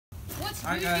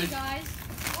Alright guys.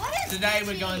 What is Today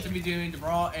we're going to be doing the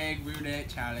raw egg roulette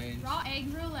challenge. Raw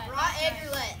egg roulette. Raw egg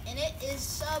roulette, and it is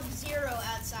sub-zero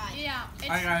outside. Yeah.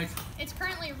 Alright guys. It's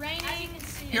currently raining.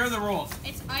 Here are the rules.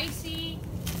 It's icy.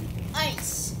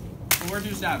 Ice. We're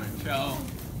too savage, so.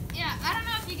 Yeah, I don't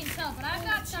know if you can tell, but I've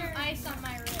got some ice on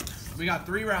my wrist. We got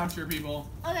 3 rounds here, people.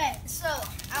 Okay, so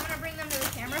I'm gonna bring them to the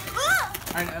camera.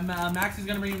 Alright, Max is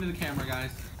gonna bring them to the camera, guys.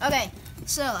 Okay,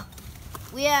 so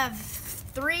we have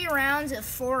 3 rounds of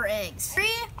 4 eggs. 3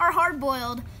 are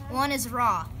hard-boiled, 1 is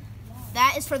raw.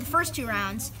 That is for the first 2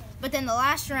 rounds. But then the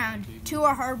last round, 2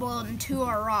 are hard-boiled and 2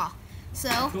 are raw.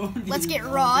 So let's get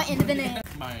raw into the net.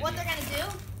 What they're gonna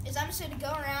do is I'm just gonna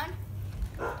go around,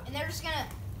 and they're just gonna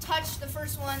touch the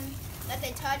first one that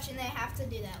they touch, and they have to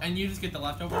do that. And you just get the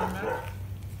leftover one, Max?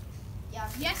 Yeah.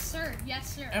 Yes, sir.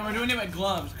 Yes, sir. And we're doing it with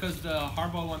gloves because the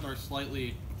hard-boiled ones are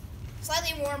slightly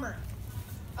warmer.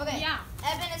 Okay. Yeah.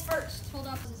 Evan is first. Hold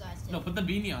up. His eyes too. No, put the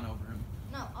beanie on over him.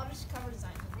 No, I'll just cover his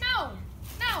eyes. No.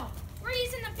 We're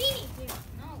using the beanie.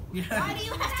 No. Yeah. Why do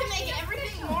you have to make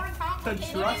everything more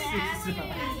complicated than it has to be? It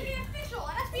has to be official.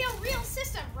 It has to be a real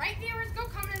system, right, viewers? Go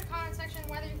comment in the comment section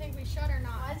whether you think we should or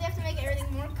not. Why do you have to make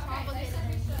everything more complicated?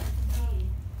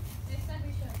 They said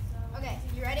we should. So. Okay,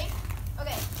 you ready?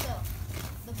 Okay, so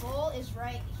the bowl is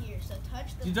right here. So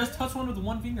touch the. You just touch one with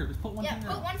one finger. Just put one finger.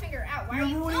 Yeah, put one finger out. Why You're are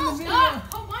you? ruining the video. Stop!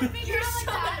 Put one finger You're out like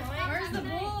so that. annoying. Where's the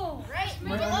bowl? Right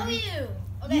Right below under- you.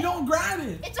 Okay. You don't grab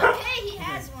it. It's okay. He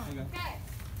has one. Okay.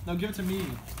 No, give it to me.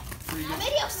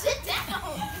 Emilio, sit down.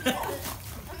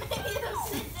 Emilio,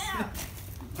 sit down.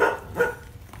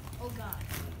 Oh God.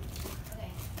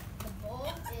 Okay. The bowl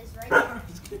is right here.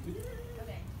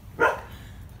 Okay.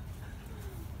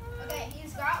 Okay,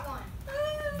 he's got one.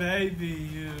 Baby,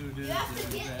 you You have to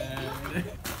deserve get it. that.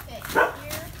 Okay,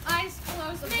 here. Eyes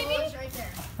closed, The maybe? bowl is right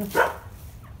there.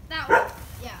 That one.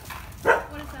 Yeah.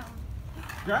 What is that one?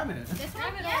 Grab it. This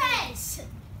one? Yes.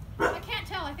 I can't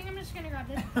tell. I think I'm just going to grab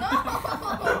this. No.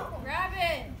 Grab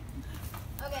it.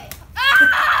 Okay.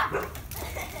 Ah!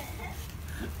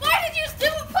 Why did you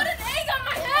put an egg on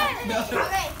my head?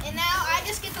 Okay, and now I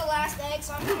just get the last egg,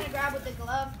 so I'm just gonna grab with the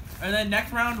glove. And then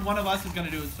next round, one of us is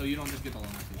gonna do it, so you don't just get the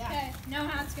last. Yeah. Okay, no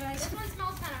hats, guys. This one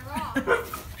smells kind of raw.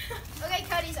 Okay,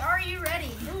 Cuddies, are you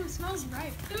ready? Ooh, it smells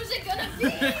ripe. Who's it gonna be?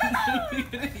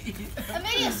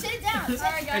 Emilio, sit down.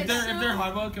 Alright, guys. If they're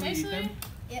hard-boiled, can we eat them?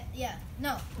 Yeah.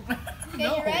 No. Okay,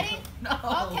 No. you ready? No.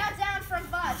 I'll count down from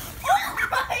 5. Oh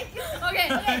my God. Okay.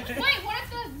 Wait, what if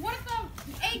the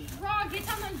egg raw gets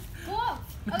on the glove?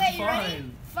 Okay, you ready?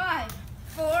 Fine. 5,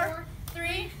 4,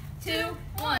 3, 2,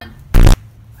 1.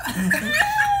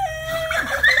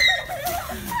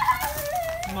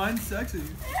 Mine's sexy.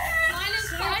 Mine is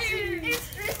fire.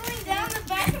 It's drizzling down the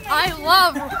back of my I chin.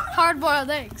 love hard-boiled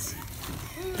eggs.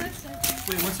 Ooh, that's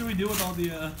sexy. Wait, what should we do with all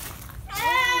the,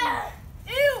 Ah!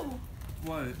 Ew!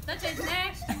 what? That tastes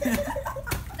nasty.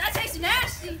 That tastes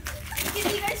nasty.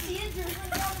 Can you guys see it drizzling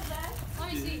down the back? Let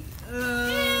me see.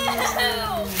 That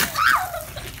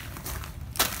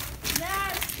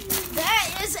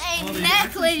is a Oh, they neck,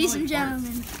 actually ladies smell and like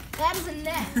gentlemen. That is a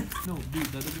neck. No, dude,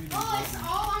 that doesn't even Oh, it's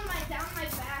all on my down my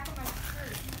back of my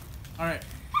shirt. Alright,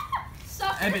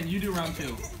 Sucker. Evan, you do round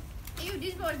 2. Ew,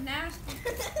 these boys nasty.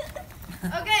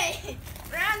 Okay,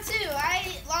 round 2.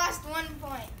 I lost 1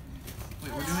 point.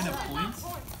 Wait, we're doing the points?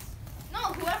 No,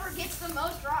 whoever gets the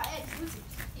most raw eggs loses.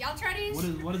 Y'all try these?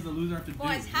 What does the loser have to do?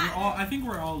 Boys, hot. I think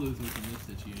we're all losers in this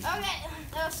situation. Okay,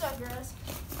 that was so gross.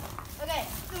 Okay,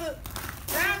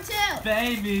 round 2.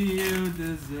 Baby, you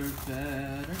deserve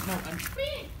better. No, I'm.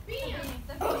 Beanie.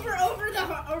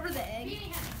 Over the egg.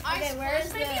 Beanie. Okay, where's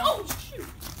the? Baby. Oh, shoot.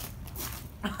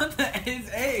 His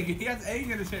egg. He has egg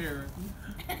in his hair.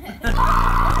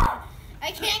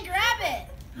 I can't grab it.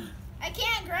 I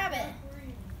can't grab it.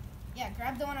 Yeah,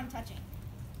 grab the one I'm touching.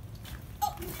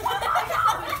 Oh.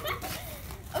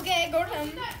 Okay, go to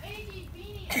him.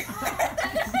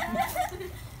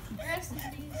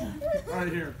 Right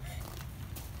here.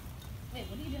 Wait,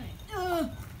 what are you doing? Oh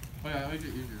yeah, I make it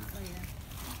easier.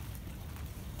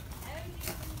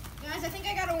 Guys, I think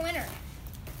I got a winner.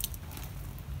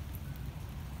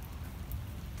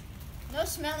 No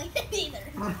smelling it either.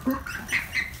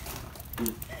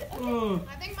 Oh.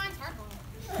 I think mine's hard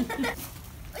boiled.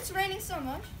 It's raining so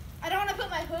much. I don't want to put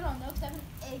my hood on though, because I have an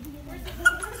egg in it.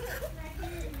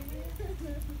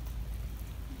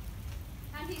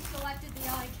 And he selected the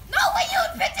egg. No, wait, you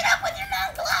picked it up with your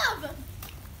non-glove.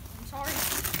 I'm sorry.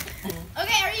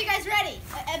 Okay, are you guys ready?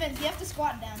 Evans, you have to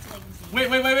squat down so they can see.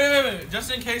 Wait. Just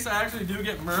in case I actually do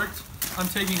get murked, I'm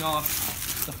taking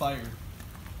off the fire.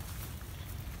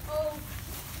 Oh.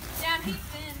 Damn, he's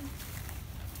thin.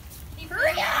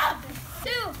 Hurry up! 2,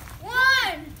 1.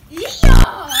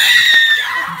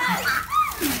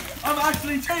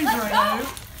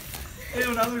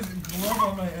 Ew, now there's a glove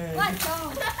on my egg. Let's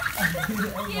go.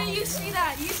 Yeah, you see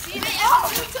that. You see Wait,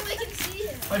 that. do it so they can see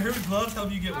it. I heard gloves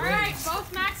help you get All right, waves.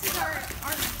 both Maxes are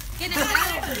getting down.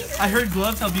 I heard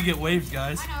gloves help you get waves,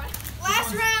 guys. I know it.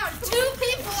 Last round, 2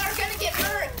 people are gonna get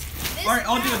murked. This All right,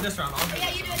 I'll do it round- this round. Yeah,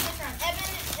 you do it this round. Evan,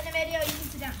 in the video, you can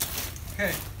sit down.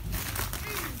 Okay.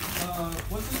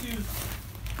 What's this use?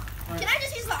 Can I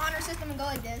just use the honor system and go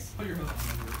like this? Put your hood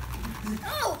on.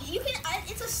 No, you can.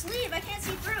 It's a sleeve. I can't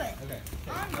see through it. Okay.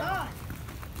 Oh God.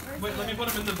 Wait, let me put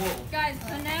them in the bowl. Guys,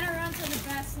 banana runs are the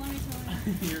best, let me tell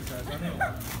you. You're best. I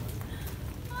know.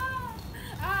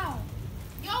 Ow.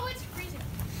 Yo, it's freezing.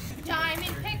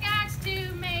 Diamond pickaxe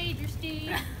to Major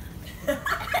Steve.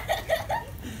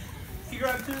 He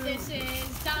grabbed 2. This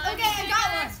is diamond Okay, I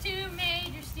got pickaxe to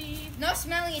Major Steve. No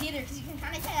smelling it either, because you can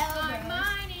kind of tell. I'm Bro.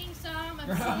 mining some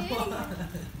obsidian.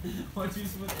 Why'd you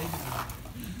split eggs?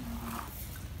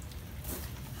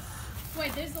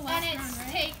 Wait, there's the And last it's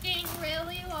round, right? taking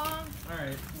really long.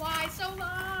 Alright. Why so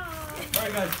long?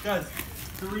 Alright, guys.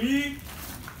 3,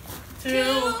 2,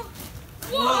 1.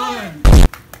 No!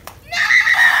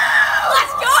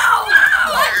 Let's go!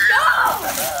 Let's go!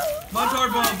 My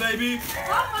hardball, baby.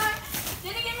 Oh my!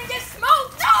 Didn't even get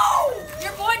smoked! No!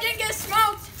 Your boy didn't get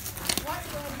smoked!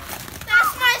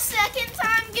 That's my second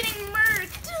time getting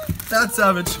murked. That's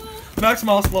savage. Max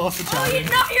Moss lost the Oh, you challenge.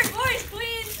 know your voice,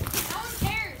 please! No one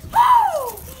cares.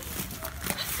 Woo!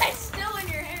 It's still in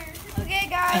your hair. Okay,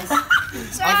 guys.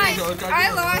 So I can go,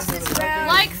 I lost this round.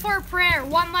 Like for prayer.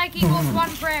 1 like equals 1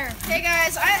 prayer. Okay,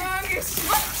 guys.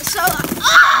 So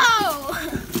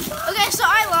okay, so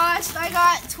I lost. I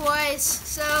got twice.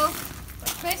 So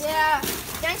yeah.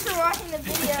 Thanks for watching the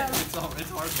video. It's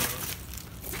hard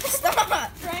though.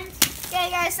 Stop. Friends. Okay,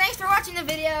 guys. Thanks for watching the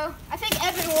video. I think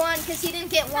Evan won because he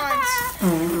didn't get once.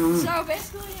 So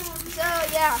basically, So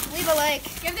yeah, leave a like.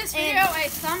 give this video a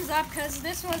thumbs up because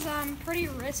this was pretty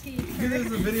risky. Give this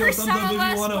a video For a thumbs some up of if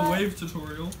us, you want a but- wave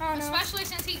tutorial. Oh, no. Especially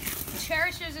since he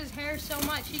cherishes his hair so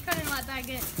much, he couldn't let that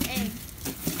get egg.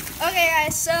 Okay,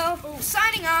 guys. So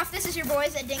signing off. This is your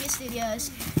boys at Dingus Studios.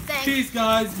 Thanks. Peace,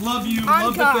 guys. Love you. On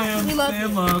Love the God. fam. We love Stand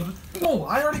you. love. No,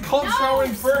 I already called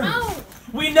showering first. No.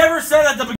 We never said at the beginning.